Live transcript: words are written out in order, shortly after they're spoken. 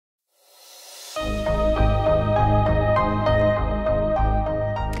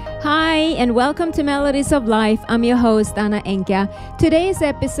and welcome to Melodies of Life. I'm your host, Anna Enka. Today's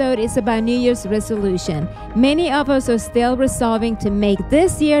episode is about New Year's resolution. Many of us are still resolving to make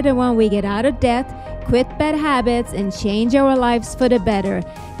this year the one we get out of debt, quit bad habits, and change our lives for the better.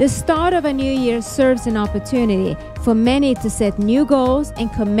 The start of a new year serves an opportunity for many to set new goals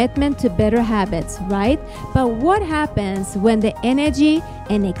and commitment to better habits, right? But what happens when the energy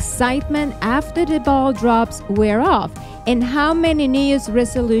and excitement after the ball drops wear off? And how many New Year's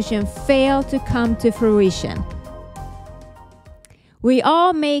resolutions fail to come to fruition? We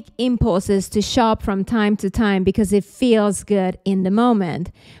all make impulses to shop from time to time because it feels good in the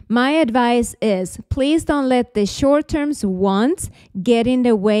moment. My advice is, please don't let the short-term wants get in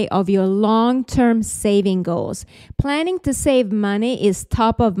the way of your long-term saving goals. Planning to save money is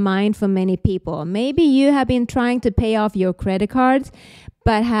top of mind for many people. Maybe you have been trying to pay off your credit cards,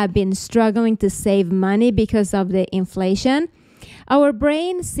 but have been struggling to save money because of the inflation. Our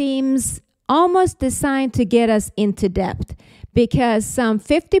brain seems almost designed to get us into debt, because some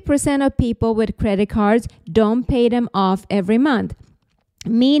 50% of people with credit cards don't pay them off every month,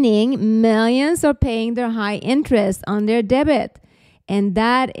 meaning millions are paying their high interest on their debit, and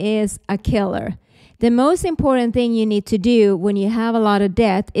that is a killer. The most important thing you need to do when you have a lot of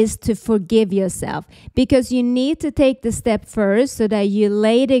debt is to forgive yourself, because you need to take the step first so that you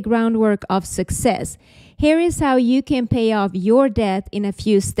lay the groundwork of success. Here is how you can pay off your debt in a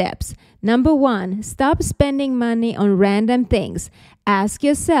few steps. Number 1, stop spending money on random things. Ask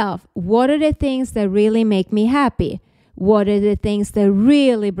yourself, what are the things that really make me happy? What are the things that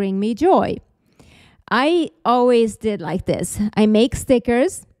really bring me joy? I always did like this. I make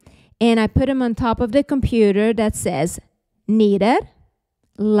stickers and I put them on top of the computer that says, need it,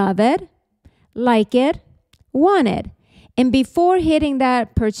 love it, like it, want it. And before hitting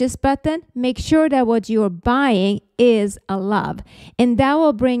that purchase button, make sure that what you're buying is a love, and that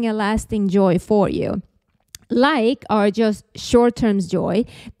will bring a lasting joy for you. Like are just short-term joy.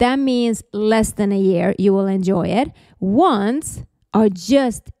 That means less than a year you will enjoy it. Wants are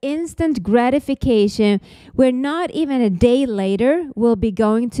just instant gratification, where not even a day later will be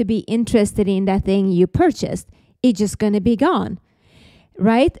going to be interested in that thing you purchased. It's just going to be gone.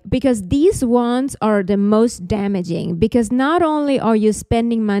 Right? Because these wants are the most damaging, because not only are you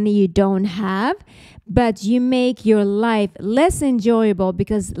spending money you don't have, but you make your life less enjoyable,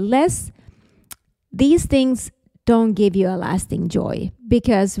 because these things don't give you a lasting joy.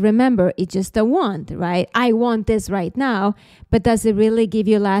 Because remember, it's just a want, right? I want this right now, but does it really give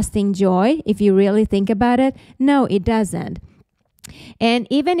you lasting joy if you really think about it? No, it doesn't. And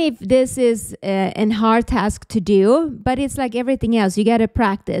even if this is a hard task to do, but it's like everything else, you got to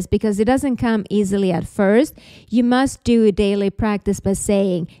practice, because it doesn't come easily at first. You must do daily practice by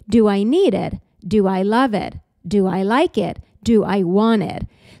saying, do I need it? Do I love it? Do I like it? Do I want it?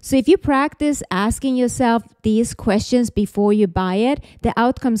 So if you practice asking yourself these questions before you buy it, the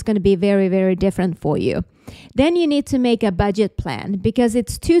outcome is going to be very, very different for you. Then you need to make a budget plan, because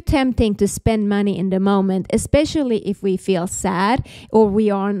it's too tempting to spend money in the moment, especially if we feel sad or we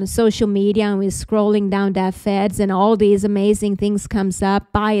are on social media and we're scrolling down that feeds and all these amazing things comes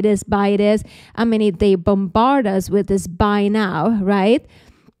up. Buy this, buy this. I mean, they bombard us with this buy now, right?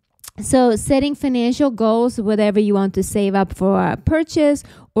 So setting financial goals, whatever you want to save up for a purchase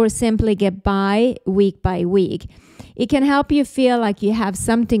or simply get by week by week. It can help you feel like you have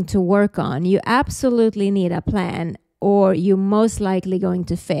something to work on. You absolutely need a plan, or you're most likely going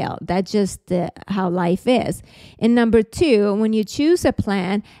to fail. That's just how life is. And number 2, when you choose a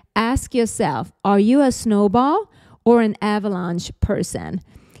plan, ask yourself, are you a snowball or an avalanche person?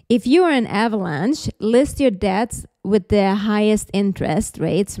 If you are an avalanche, list your debts with the highest interest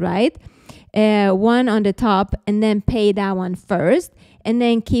rates, right? One on the top, and then pay that one first, and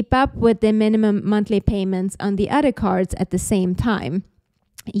then keep up with the minimum monthly payments on the other cards at the same time.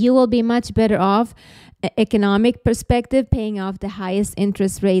 You will be much better off economic perspective paying off the highest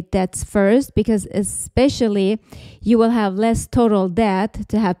interest rate debts first, because especially you will have less total debt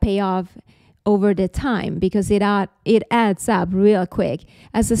to have pay off over the time, because it adds up real quick.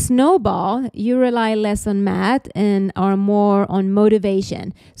 As a snowball, you rely less on math and are more on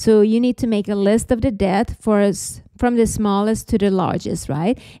motivation. So you need to make a list of the debt from the smallest to the largest,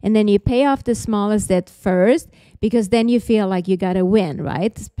 right? And then you pay off the smallest debt first, because then you feel like you got to win,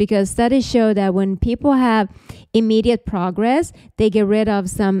 right? Because studies show that when people have immediate progress, they get rid of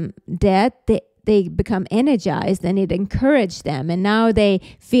some debt, they become energized, and it encourages them, and now they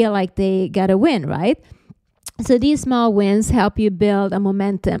feel like they gotta win, right? So these small wins help you build a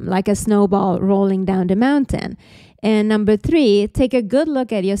momentum, like a snowball rolling down the mountain. And number 3, take a good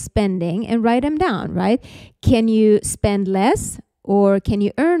look at your spending and write them down, right? Can you spend less or can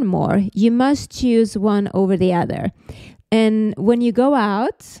you earn more? You must choose one over the other. And when you go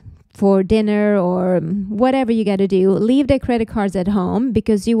out for dinner or whatever you got to do, leave the credit cards at home,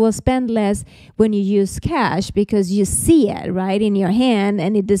 because you will spend less when you use cash, because you see it right in your hand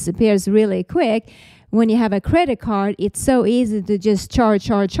and it disappears really quick. When you have a credit card, it's so easy to just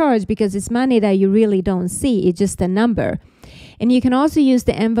charge, because it's money that you really don't see. It's just a number. And you can also use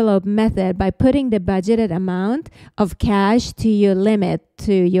the envelope method by putting the budgeted amount of cash to your limit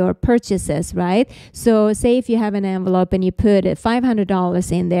to your purchases, right? So say if you have an envelope and you put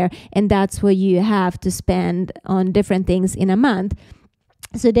 $500 in there, and that's what you have to spend on different things in a month.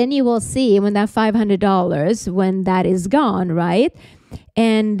 So then you will see when that $500, when that is gone, right?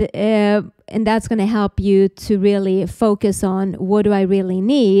 And that's going to help you to really focus on what do I really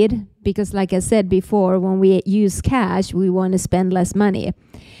need? Because like I said before, when we use cash, we want to spend less money.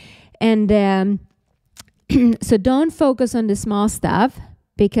 And so don't focus on the small stuff,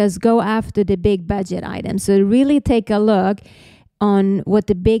 because go after the big budget items. So really take a look on what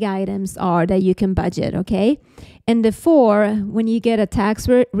the big items are that you can budget, okay? And the 4, when you get a tax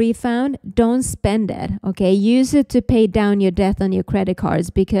refund, don't spend it, okay? Use it to pay down your debt on your credit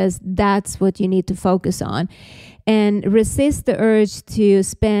cards, because that's what you need to focus on. And resist the urge to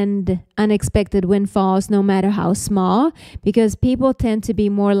spend unexpected windfalls, no matter how small, because people tend to be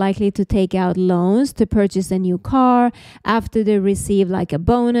more likely to take out loans to purchase a new car after they receive like a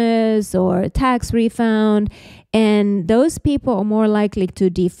bonus or a tax refund. And those people are more likely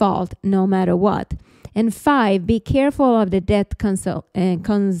to default no matter what. And 5, be careful of the debt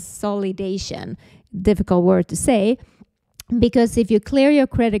consolidation. Difficult word to say, because if you clear your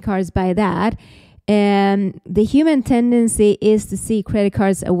credit cards by that, the human tendency is to see credit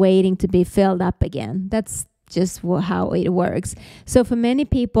cards awaiting to be filled up again. That's just how it works. So for many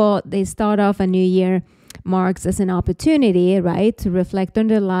people, they start off a new year marks as an opportunity, right, to reflect on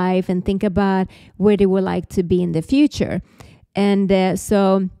their life and think about where they would like to be in the future. And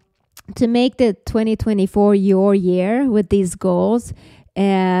so to make the 2024 your year with these goals,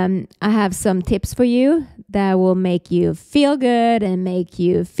 I have some tips for you that will make you feel good and make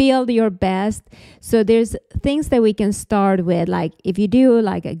you feel your best. So there's things that we can start with, like if you do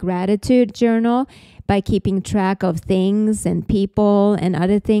like a gratitude journal by keeping track of things and people and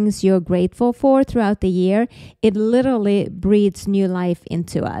other things you're grateful for throughout the year, it literally breathes new life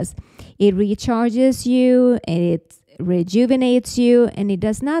into us. It recharges you and it rejuvenates you, and it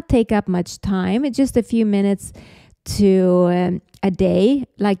does not take up much time. It's just a few minutes to a day.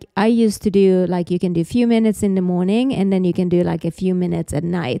 Like I used to do, like you can do a few minutes in the morning and then you can do like a few minutes at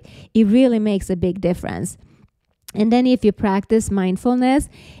night. It really makes a big difference. And then if you practice mindfulness,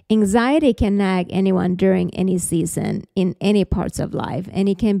 anxiety can nag anyone during any season in any parts of life. And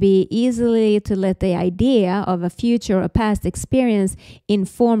it can be easily to let the idea of a future or past experience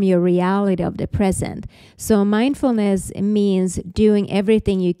inform your reality of the present. So mindfulness means doing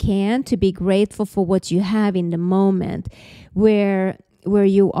everything you can to be grateful for what you have in the moment, where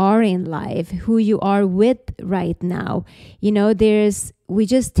you are in life, who you are with right now. You know, we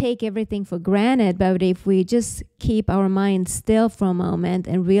just take everything for granted, but if we just keep our mind still for a moment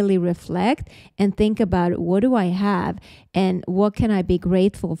and really reflect and think about what do I have and what can I be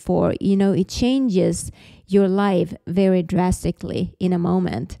grateful for, you know, it changes your life very drastically in a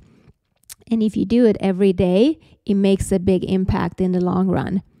moment. And if you do it every day, it makes a big impact in the long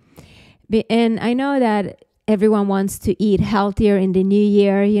run. And I know that everyone wants to eat healthier in the new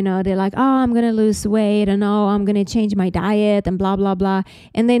year. You know, they're like, oh, I'm going to lose weight, and oh, I'm going to change my diet and blah, blah, blah.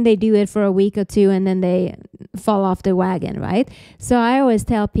 And then they do it for a week or two and then they fall off the wagon, right? So I always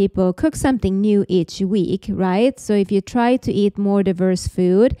tell people, cook something new each week, right? So if you try to eat more diverse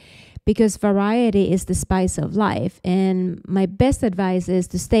food, because variety is the spice of life. And my best advice is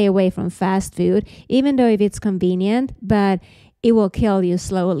to stay away from fast food, even though if it's convenient, but it will kill you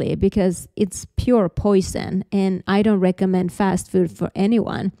slowly because it's pure poison. And I don't recommend fast food for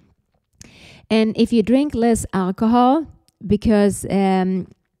anyone. And if you drink less alcohol, because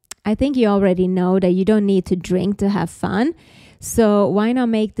I think you already know that you don't need to drink to have fun. So why not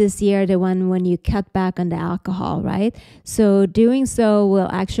make this year the one when you cut back on the alcohol, right? So doing so will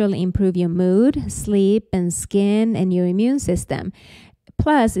actually improve your mood, sleep, and skin, and your immune system.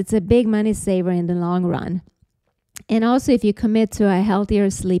 Plus, it's a big money saver in the long run. And also, if you commit to a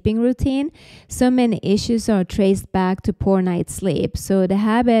healthier sleeping routine, so many issues are traced back to poor night's sleep. So the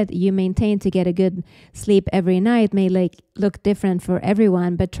habit you maintain to get a good sleep every night may look different for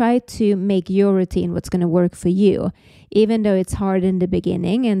everyone, but try to make your routine what's going to work for you, even though it's hard in the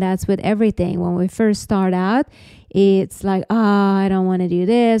beginning. And that's with everything. When we first start out, it's like, I don't want to do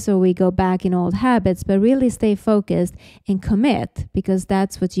this, or we go back in old habits, but really stay focused and commit, because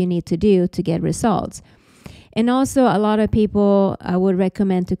that's what you need to do to get results. And also, a lot of people I would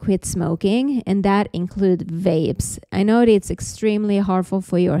recommend to quit smoking, and that includes vapes. I know that it's extremely harmful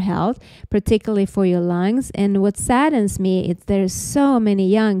for your health, particularly for your lungs. And what saddens me is there's so many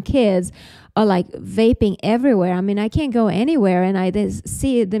young kids are like vaping everywhere. I mean, I can't go anywhere and I just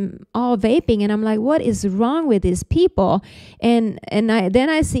see them all vaping, and I'm like, what is wrong with these people? And then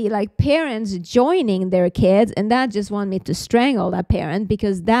I see like parents joining their kids, and that just want me to strangle that parent,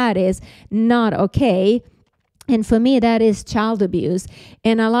 because that is not okay. And for me, that is child abuse.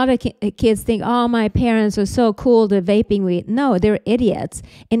 And a lot of kids think, oh, my parents are so cool, they're vaping weed. No, they're idiots.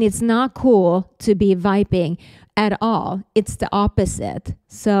 And it's not cool to be vaping at all. It's the opposite.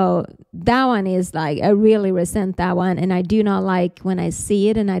 So that one is like, I really resent that one. And I do not like when I see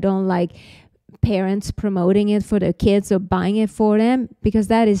it, and I don't like parents promoting it for their kids or buying it for them, because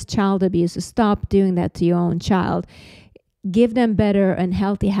that is child abuse. So stop doing that to your own child. Give them better and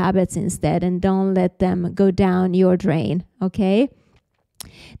healthy habits instead, and don't let them go down your drain, okay?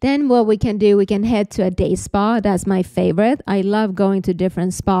 Then what we can do, we can head to a day spa. That's my favorite. I love going to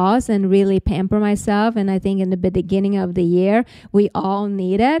different spas and really pamper myself. And I think in the beginning of the year, we all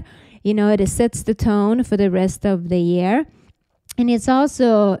need it. You know, it sets the tone for the rest of the year. And it's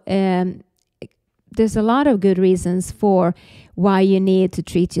also, there's a lot of good reasons for why you need to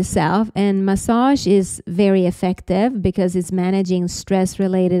treat yourself. And massage is very effective because it's managing stress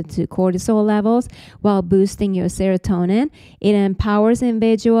related to cortisol levels while boosting your serotonin. It empowers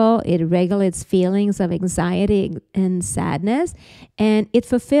individual, it regulates feelings of anxiety and sadness, and it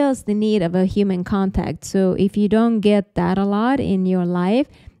fulfills the need of a human contact. So if you don't get that a lot in your life,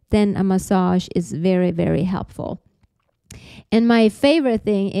 then a massage is very, very helpful. And my favorite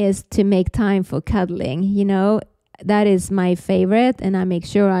thing is to make time for cuddling. You know, that is my favorite, and I make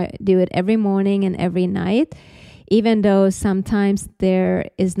sure I do it every morning and every night, even though sometimes there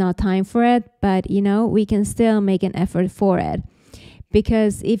is not time for it. But, you know, we can still make an effort for it.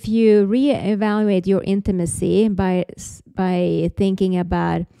 Because if you reevaluate your intimacy by thinking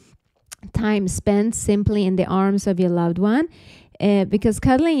about time spent simply in the arms of your loved one, because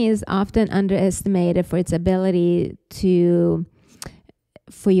cuddling is often underestimated for its ability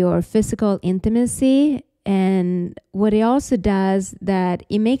for your physical intimacy. And what it also does, that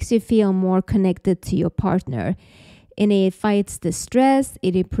it makes you feel more connected to your partner. And it fights the stress.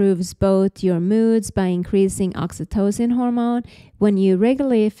 It improves both your moods by increasing oxytocin hormone. When you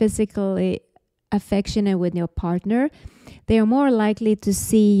regularly physically affectionate with your partner, they are more likely to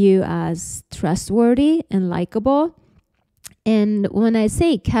see you as trustworthy and likable. And when I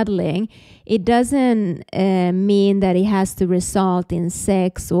say cuddling, it doesn't mean that it has to result in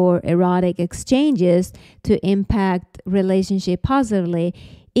sex or erotic exchanges to impact relationship positively.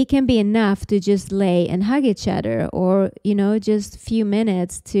 It can be enough to just lay and hug each other, or, you know, just a few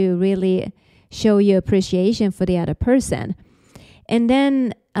minutes to really show your appreciation for the other person. And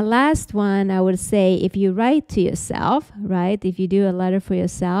then a last one, I would say, if you write to yourself, right? If you do a letter for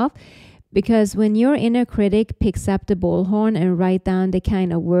yourself, because when your inner critic picks up the bullhorn and write down the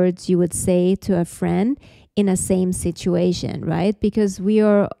kind of words you would say to a friend in a same situation, right? Because we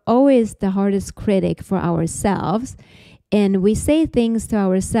are always the hardest critic for ourselves. And we say things to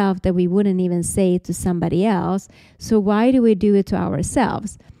ourselves that we wouldn't even say to somebody else. So why do we do it to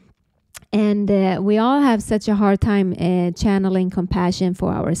ourselves? And we all have such a hard time channeling compassion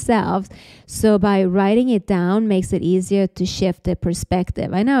for ourselves. So by writing it down makes it easier to shift the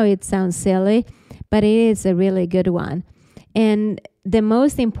perspective. I know it sounds silly, but it is a really good one. And the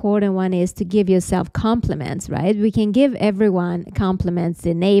most important one is to give yourself compliments, right? We can give everyone compliments,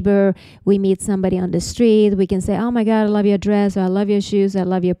 the neighbor, we meet somebody on the street, we can say, oh my God, I love your dress, or I love your shoes, I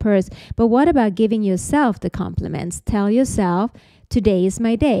love your purse. But what about giving yourself the compliments? Tell yourself, today is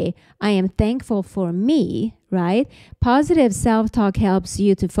my day. I am thankful for me, right? Positive self-talk helps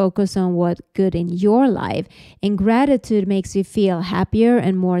you to focus on what's good in your life. And gratitude makes you feel happier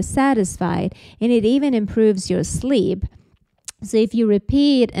and more satisfied. And it even improves your sleep. So if you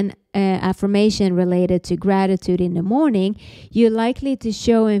repeat an affirmation related to gratitude in the morning, you're likely to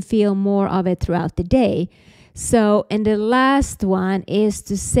show and feel more of it throughout the day. So, and the last one is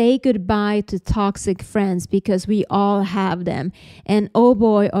to say goodbye to toxic friends, because we all have them. And oh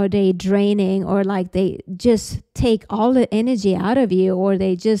boy, are they draining, or like they just take all the energy out of you, or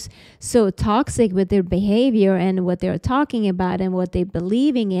they just so toxic with their behavior and what they're talking about and what they're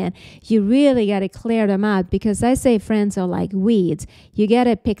believing in. You really got to clear them out, because I say friends are like weeds. You got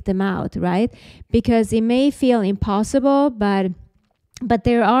to pick them out, right? Because it may feel impossible, but But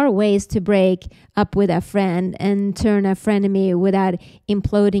there are ways to break up with a friend and turn a frenemy without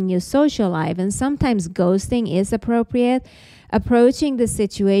imploding your social life. And sometimes ghosting is appropriate. Approaching the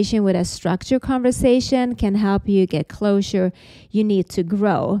situation with a structured conversation can help you get closure you need to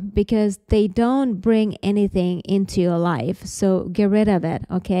grow, because they don't bring anything into your life. So get rid of it,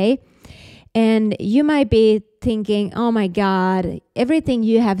 okay? And you might be thinking, oh my God, everything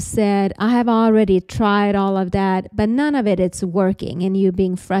you have said, I have already tried all of that, but none of it is working, and you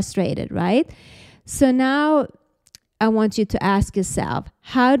being frustrated, right? So now I want you to ask yourself,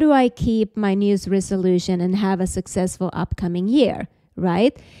 how do I keep my New Year's resolution and have a successful upcoming year,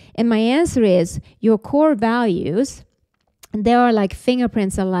 right? And my answer is your core values. They are like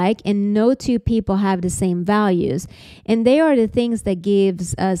fingerprints alike, and no two people have the same values. And they are the things that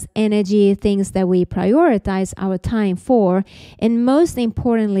gives us energy, things that we prioritize our time for, and most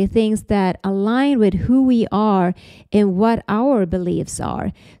importantly, things that align with who we are and what our beliefs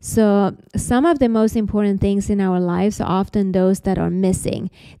are. So some of the most important things in our lives are often those that are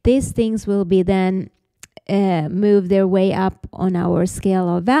missing. These things will be then move their way up on our scale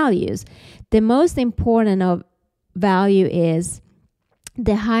of values. The most important of value is,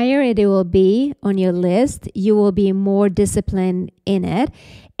 the higher it will be on your list, you will be more disciplined in it.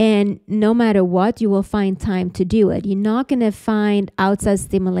 And no matter what, you will find time to do it. You're not going to find outside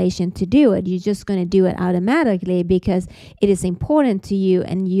stimulation to do it. You're just going to do it automatically because it is important to you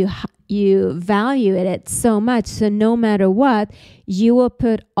and you value it so much. So no matter what, you will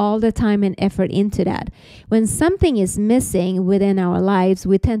put all the time and effort into that. When something is missing within our lives,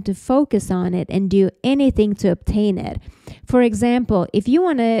 we tend to focus on it and do anything to obtain it. For example, if you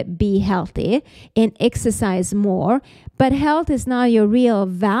want to be healthy and exercise more, but health is not your real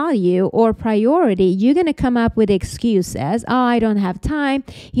value or priority, you're going to come up with excuses. Oh, I don't have time.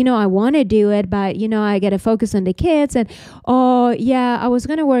 I want to do it, but, I got to focus on the kids. And, oh, yeah, I was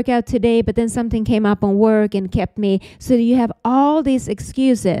going to work out today, but then something came up on work and kept me. So you have all these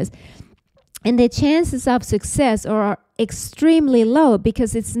excuses. And the chances of success are extremely low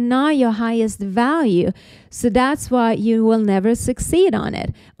because it's not your highest value. So that's why you will never succeed on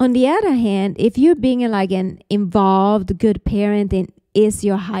it. On the other hand, if you're being like an involved, good parent and is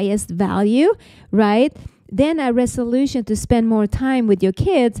your highest value, right? Then a resolution to spend more time with your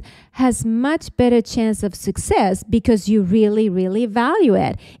kids has much better chance of success because you really, really value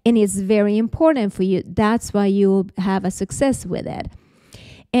it. And it's very important for you. That's why you will have a success with it.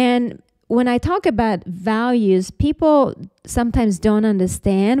 And when I talk about values, people sometimes don't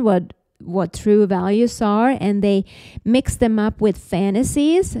understand what true values are, and they mix them up with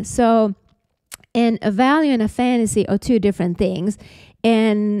fantasies. So, and a value and a fantasy are two different things.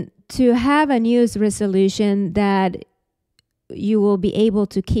 And to have a New Year's resolution that you will be able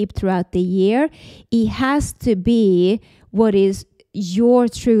to keep throughout the year, it has to be what is your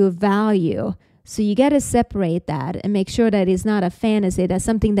true value. So you got to separate that and make sure that it's not a fantasy. That's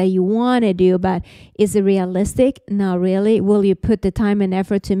something that you want to do, but is it realistic? Not really. Will you put the time and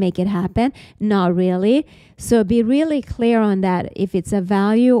effort to make it happen? Not really. So be really clear on that, if it's a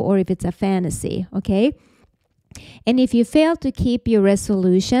value or if it's a fantasy, okay? And if you fail to keep your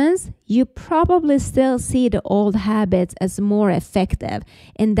resolutions, you probably still see the old habits as more effective,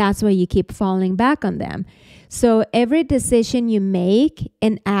 and that's why you keep falling back on them. So every decision you make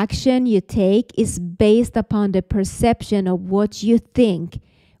and action you take is based upon the perception of what you think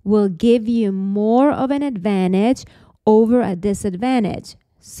will give you more of an advantage over a disadvantage.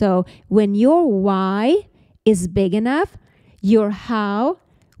 So when your why is big enough, your how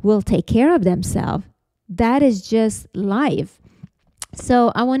will take care of themselves. That is just life.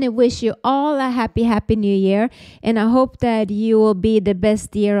 So I want to wish you all a happy new year. And I hope that you will be the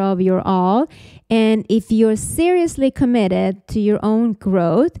best year of your all. And if you're seriously committed to your own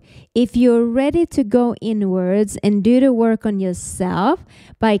growth, if you're ready to go inwards and do the work on yourself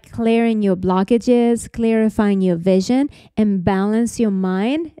by clearing your blockages, clarifying your vision, and balance your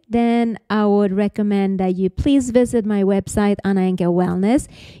mind, then I would recommend that you please visit my website, Anna Enke Wellness.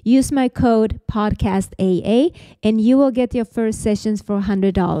 Use my code PODCASTAA, and you will get your first sessions for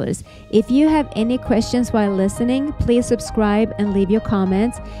 $100. If you have any questions while listening, please subscribe and leave your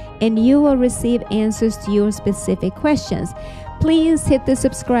comments, and you will receive answers to your specific questions. Please hit the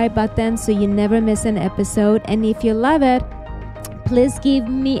subscribe button so you never miss an episode. And if you love it, please give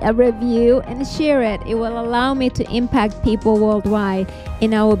me a review and share it. It will allow me to impact people worldwide,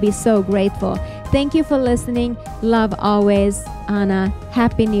 and I will be so grateful. Thank you for listening. Love always, Anna.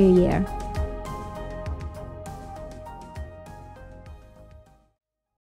 Happy New Year.